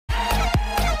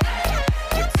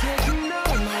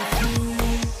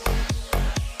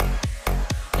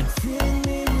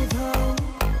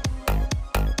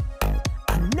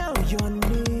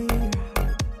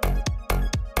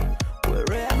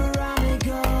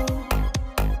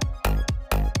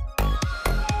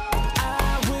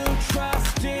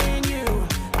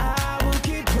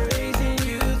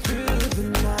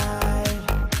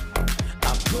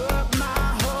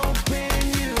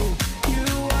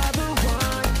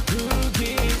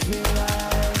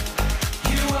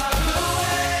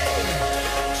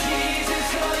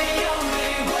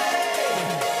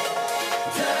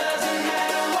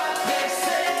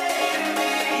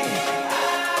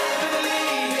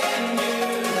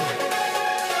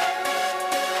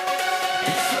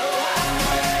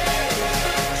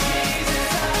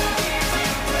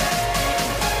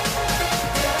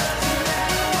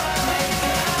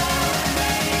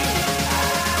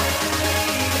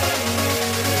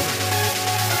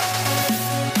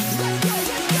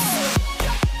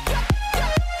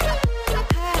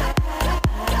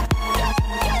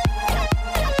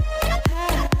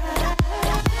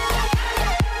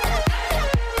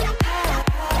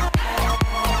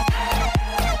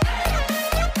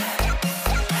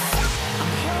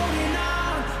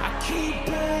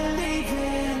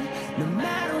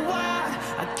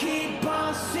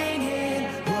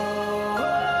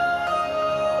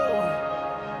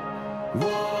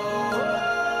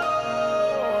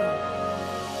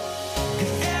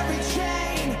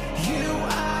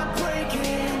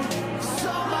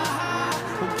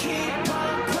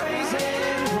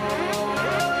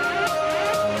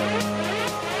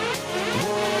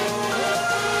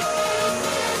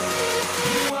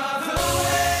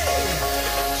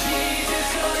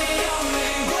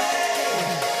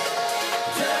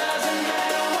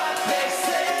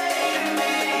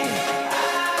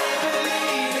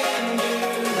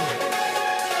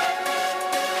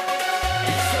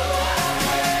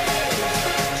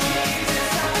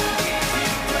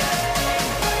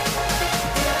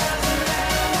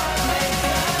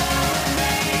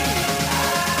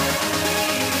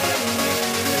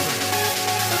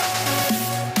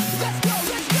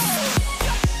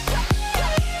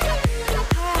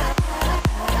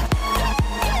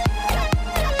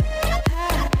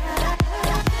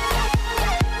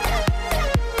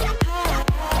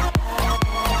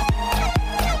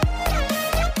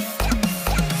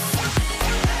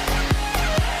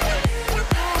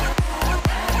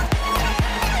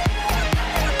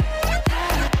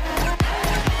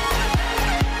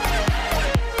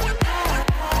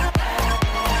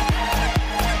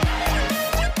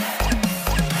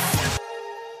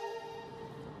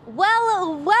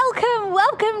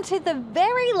To the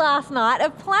very last night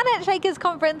of Planetshakers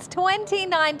Conference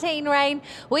 2019, Rain.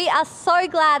 We are so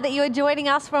glad that you are joining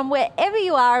us from wherever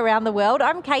you are around the world.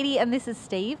 I'm Katie and this is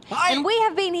Steve. Hi. And we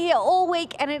have been here all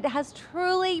week and it has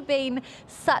truly been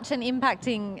such an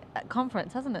impacting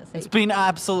conference, hasn't it, Steve? It's been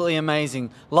absolutely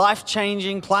amazing,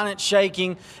 life-changing,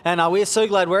 planet-shaking, and we're so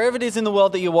glad wherever it is in the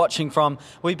world that you're watching from,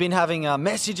 we've been having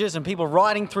messages and people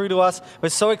writing through to us. We're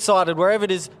so excited wherever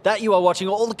it is that you are watching,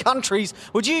 all the countries.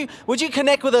 Would you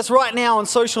connect with us right now on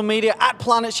social media at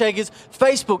Planetshakers,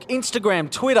 Facebook, Instagram,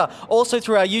 Twitter, also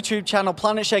through our YouTube channel,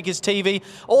 Planetshakers TV.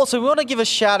 Also, we want to give a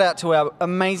shout out to our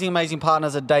amazing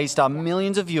partners at Daystar.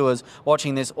 Millions of viewers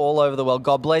watching this all over the world.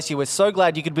 God bless you. We're so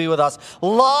glad you could be with us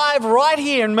live right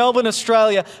here in Melbourne,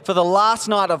 Australia for the last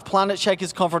night of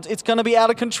Planetshakers Conference. It's going to be out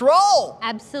of control.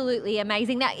 Absolutely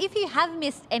amazing. Now, if you have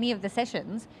missed any of the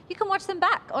sessions, you can watch them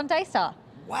back on Daystar.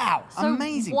 Wow, so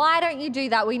amazing. Why don't you do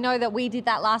that? We know that we did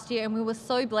that last year and we were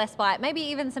so blessed by it. Maybe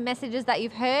even some messages that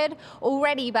you've heard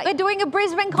already, but we're doing a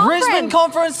Brisbane conference. Brisbane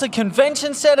conference, the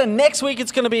convention centre. Next week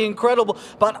it's going to be incredible.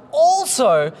 But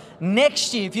also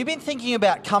next year, if you've been thinking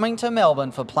about coming to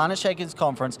Melbourne for Planetshakers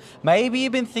Conference, maybe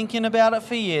you've been thinking about it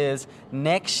for years,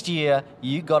 next year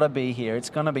you got to be here.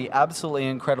 It's going to be absolutely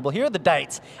incredible. Here are the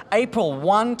dates. April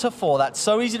 1 to 4. That's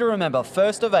so easy to remember.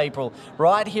 1st of April,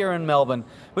 right here in Melbourne.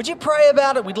 Would you pray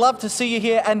about it? We'd love to see you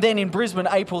here. And then in Brisbane,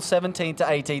 April 17th to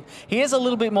 18th. Here's a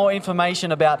little bit more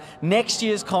information about next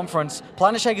year's conference,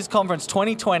 Planetshakers Conference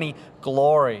 2020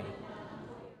 Glory.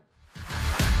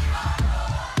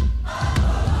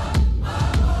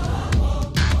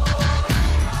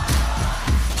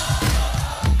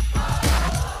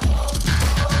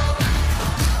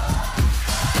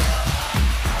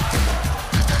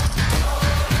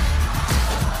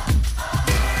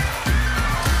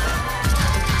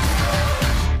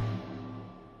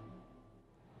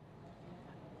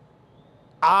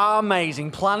 Amazing.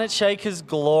 Planetshakers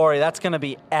Glory. That's going to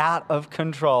be out of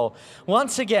control.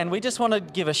 Once again, we just want to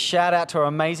give a shout out to our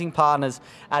amazing partners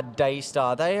at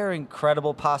Daystar. They are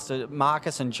incredible. Pastor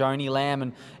Marcus and Joni Lamb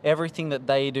and everything that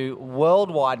they do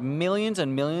worldwide. Millions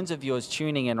and millions of viewers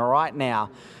tuning in right now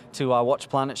to watch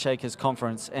Planetshakers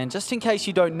Conference. And just in case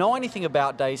you don't know anything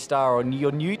about Daystar or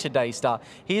you're new to Daystar,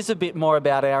 here's a bit more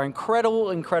about our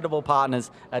incredible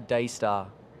partners at Daystar.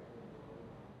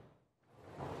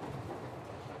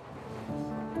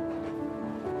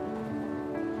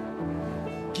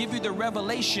 Give you the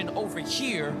revelation over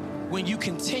here when you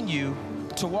continue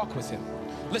to walk with him.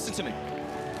 Listen to me.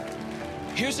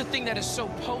 Here's the thing that is so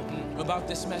potent about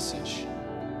this message.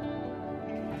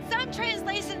 Some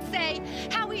translations say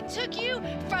how he took you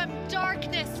from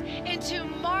darkness into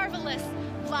marvelous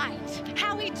light.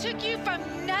 How he took you from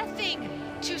nothing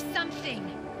to something,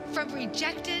 from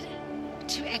rejected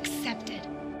to accepted.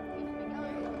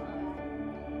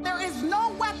 There is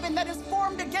no weapon that is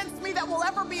formed against me that will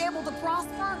ever be able to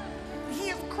prosper. He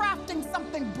is crafting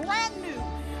something brand new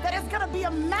that is going to be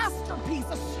a masterpiece,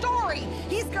 a story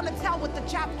he's going to tell with the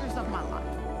chapters of my life.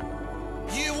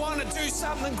 You want to do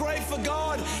something great for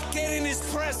God? Get in his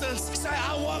presence. Say,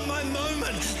 I want my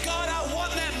moment. God, I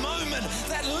want that moment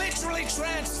that literally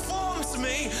transforms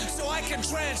me so I can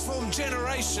transform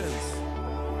generations.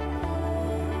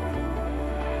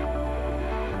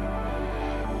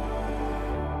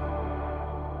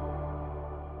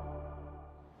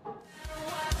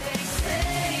 They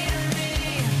say to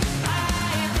me,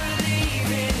 I believe.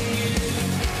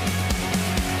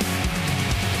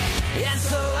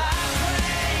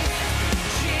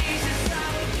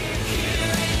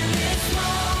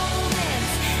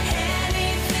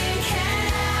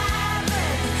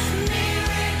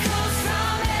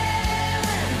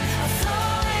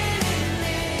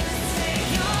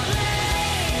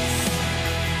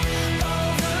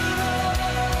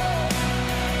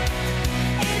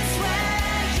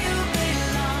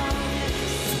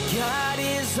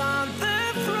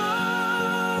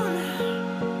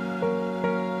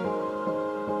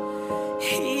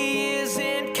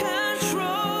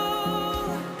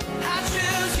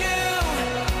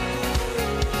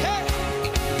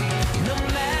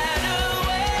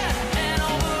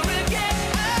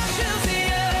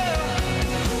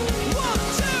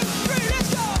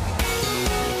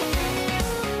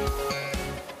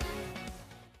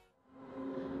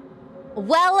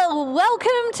 Well,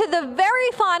 welcome to the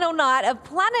very final night of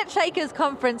Planet Shakers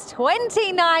Conference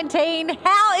 2019.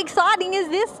 How exciting is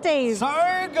this, Steve?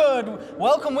 So good.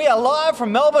 Welcome. We are live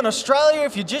from Melbourne, Australia.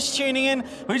 If you're just tuning in,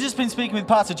 we've just been speaking with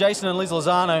Pastor Jason and Liz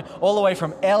Lozano all the way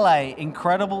from LA.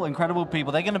 Incredible, incredible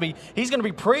people. He's going to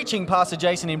be preaching, Pastor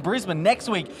Jason, in Brisbane next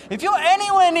week. If you're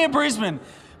anywhere near Brisbane,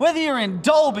 whether you're in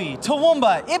Dalby,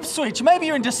 Toowoomba, Ipswich, maybe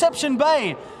you're in Deception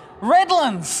Bay,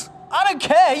 Redlands, I don't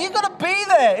care. You've got to be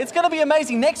there. It's going to be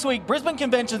amazing. Next week, Brisbane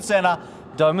Convention Centre.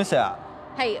 Don't miss out.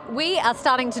 Hey, we are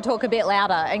starting to talk a bit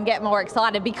louder and get more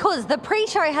excited because the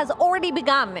pre-show has already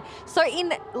begun. So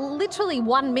in literally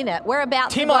 1 minute, we're about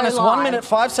to go T-minus live. 1 minute,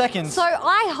 5 seconds. So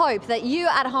I hope that you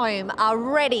at home are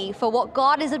ready for what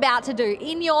God is about to do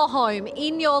in your home,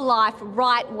 in your life,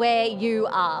 right where you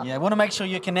are. Yeah, I want to make sure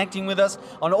you're connecting with us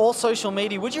on all social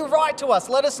media. Would you write to us?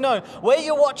 Let us know where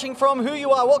you're watching from, who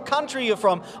you are, what country you're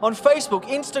from, on Facebook,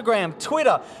 Instagram,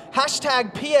 Twitter,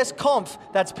 hashtag PSConf,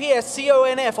 that's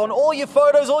PSCONF, on all your photos,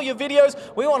 all your videos.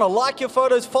 We want to like your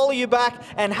photos, follow you back,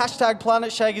 and hashtag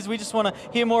Planet Shakers. We just want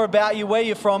to hear more about you, where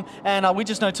you're from, and we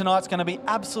just know tonight's going to be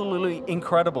absolutely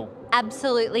incredible.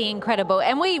 Absolutely incredible.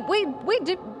 And we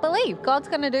do believe God's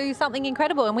going to do something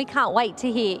incredible, and we can't wait to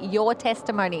hear your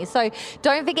testimony. So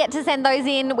don't forget to send those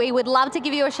in. We would love to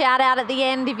give you a shout out at the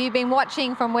end if you've been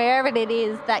watching from wherever it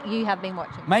is that you have been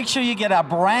watching. Make sure you get our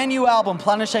brand new album,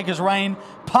 Planet Shakers Reign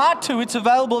Part 2. It's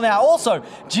available now. Also,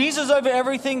 Jesus Over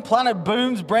Everything, Planet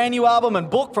Boom's brand new album and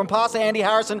book from Pastor Andy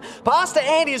Harrison. Pastor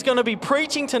Andy is going to be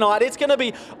preaching tonight. It's going to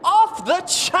be off the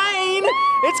chain.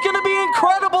 It's going to be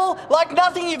incredible, like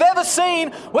nothing you've ever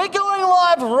seen. We're going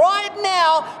live right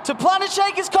now to Planet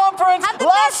Shakers Conference. Have the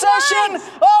Last best session. night.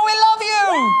 Oh, we love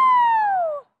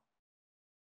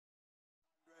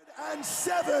you. And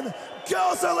 7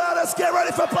 girls allowed us. Get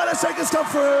ready for Planet Shakers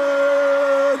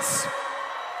Conference.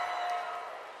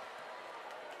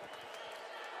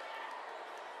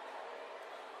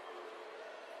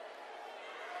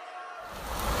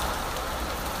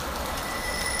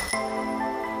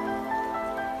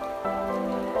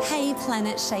 Hey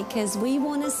Planet Shakers, we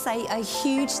want to say a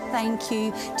huge thank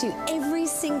you to every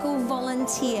single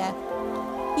volunteer.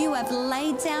 You have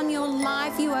laid down your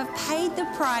life, you have paid the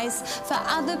price for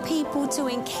other people to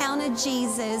encounter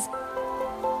Jesus.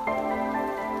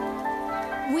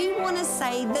 We want to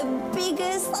say the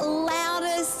biggest,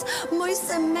 loudest,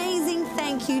 most amazing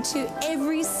thank you to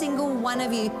every single one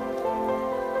of you.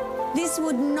 This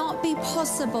would not be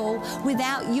possible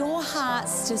without your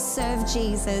hearts to serve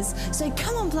Jesus. So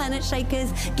come on, Planet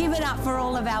Shakers, give it up for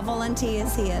all of our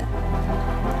volunteers here.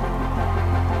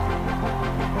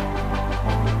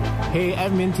 Hey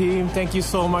admin team, thank you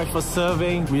so much for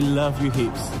serving. We love you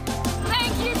heaps.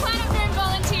 Thank you, Planet Boom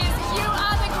volunteers. You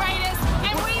are the greatest,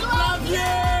 and we love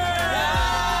you!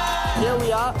 Here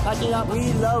we are, packing up.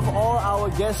 We love all our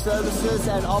guest services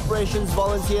and operations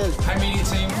volunteers. Hey media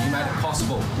team, you made it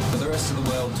possible for the rest of the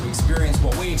world to experience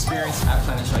what we experienced at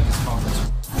Planet Shakers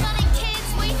Conference. Planet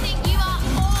Kids, we think you are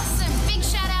awesome. Big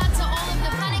shout out to all of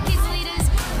the Planet Kids leaders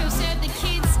who serve the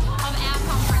kids of our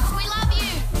conference. We love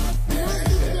you!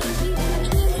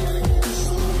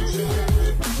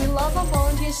 We love our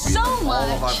volunteers so much.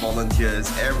 All of our volunteers,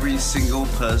 every single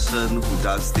person who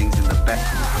does things in the back.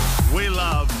 We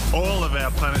love all of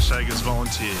our Planet Shakers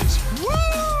volunteers.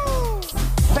 Woo!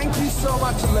 Thank you so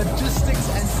much, logistics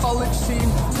and college team.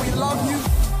 We love you.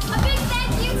 A big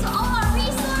thank you to all our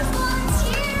resource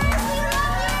volunteers. We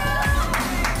love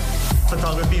you!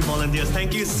 Photography volunteers,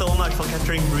 thank you so much for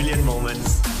capturing brilliant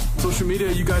moments. Social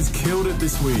media, you guys killed it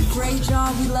this week. Great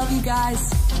job. We love you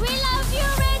guys. We love you,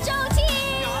 Rachel team!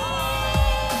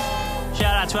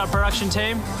 Shout out to our production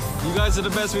team. You guys are the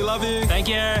best. We love you. Thank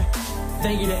you.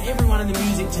 Thank you to everyone in the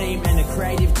music team and the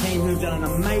creative team who've done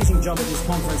an amazing job at this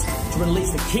conference to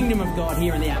release the kingdom of God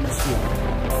here in the atmosphere.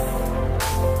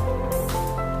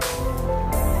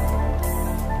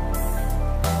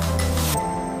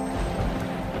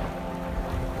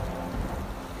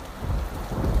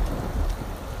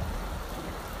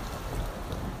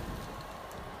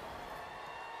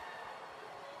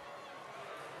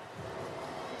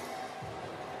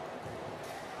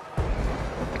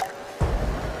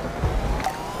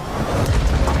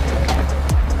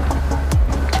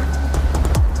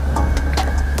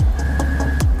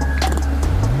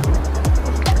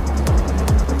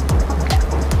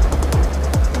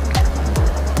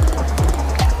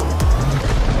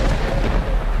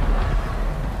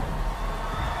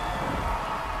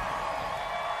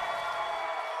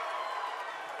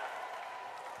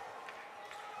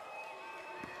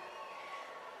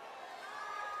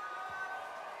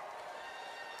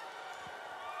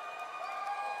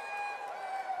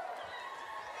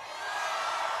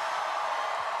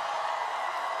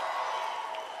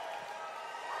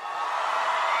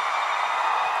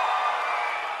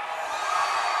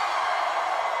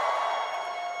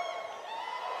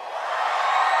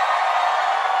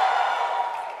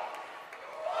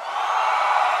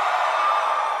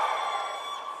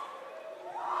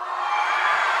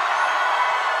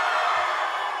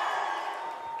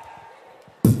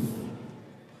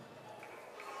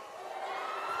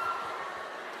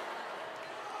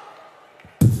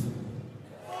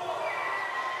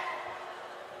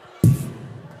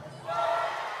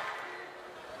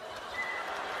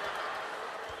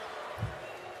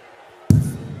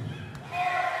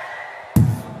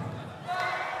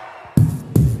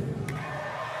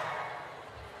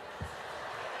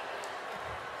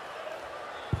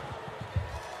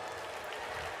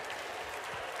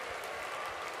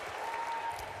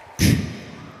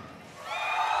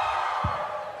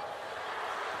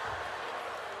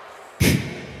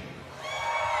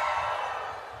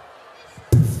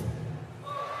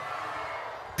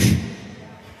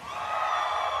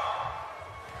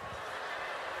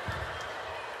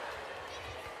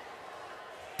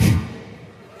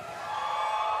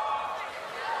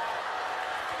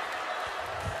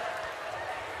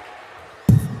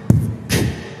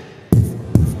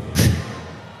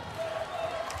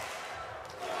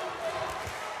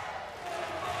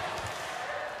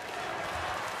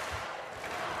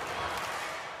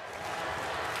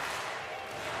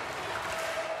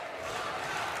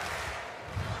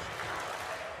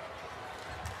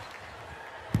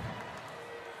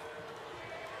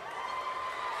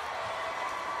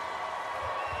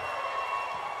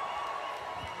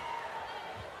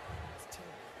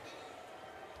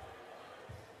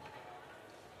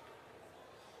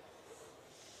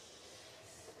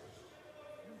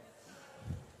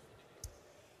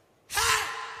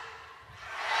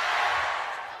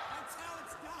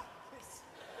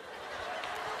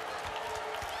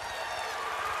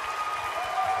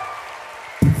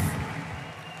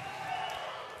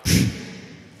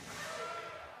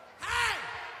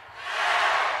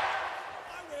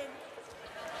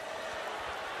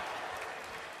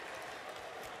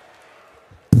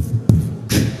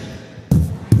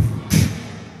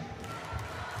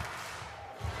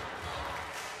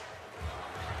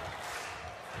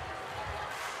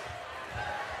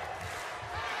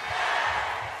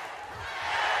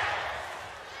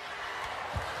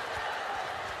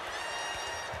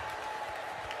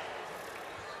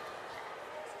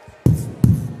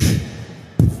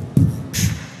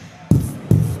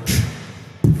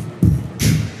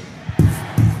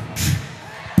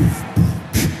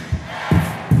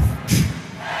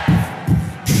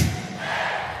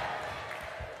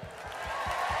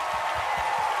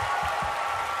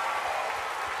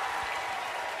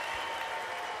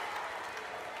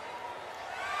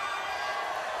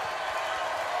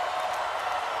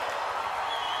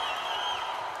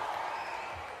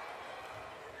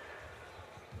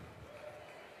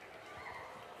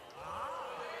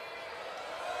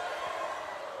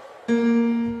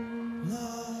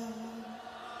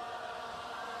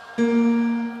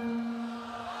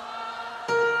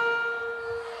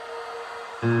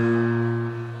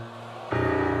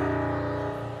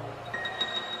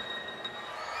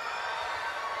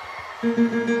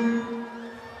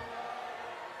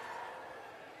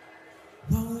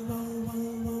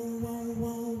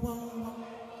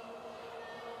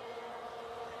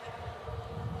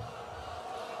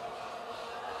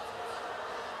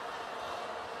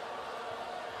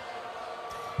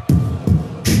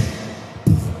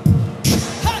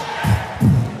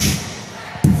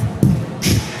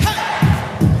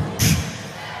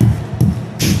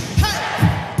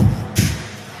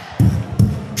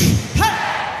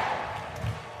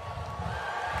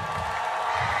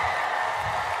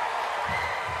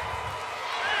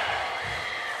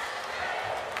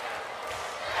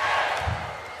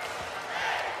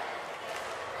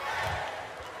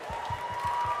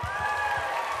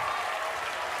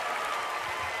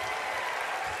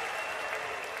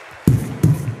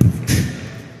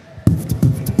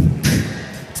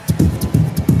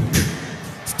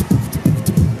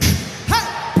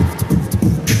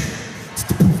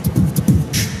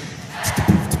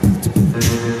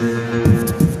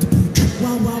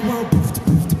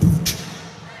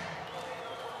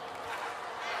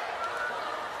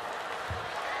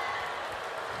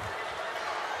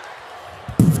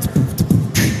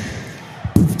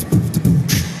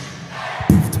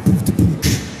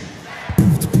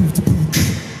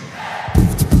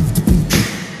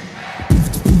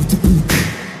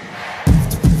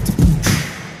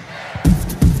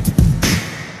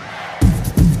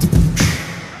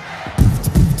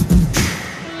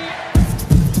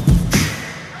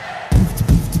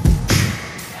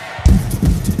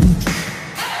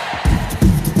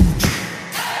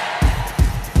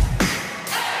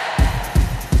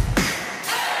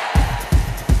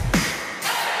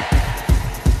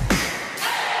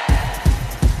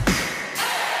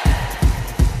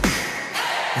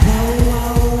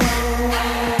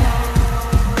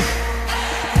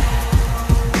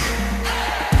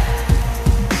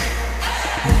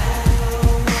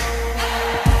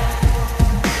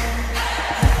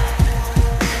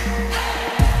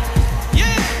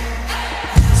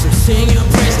 Sing your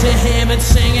praise to him and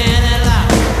sing it out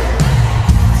loud.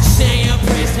 Sing your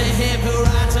praise to him who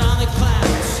rides on the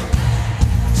clouds.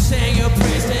 Sing your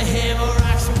praise to him.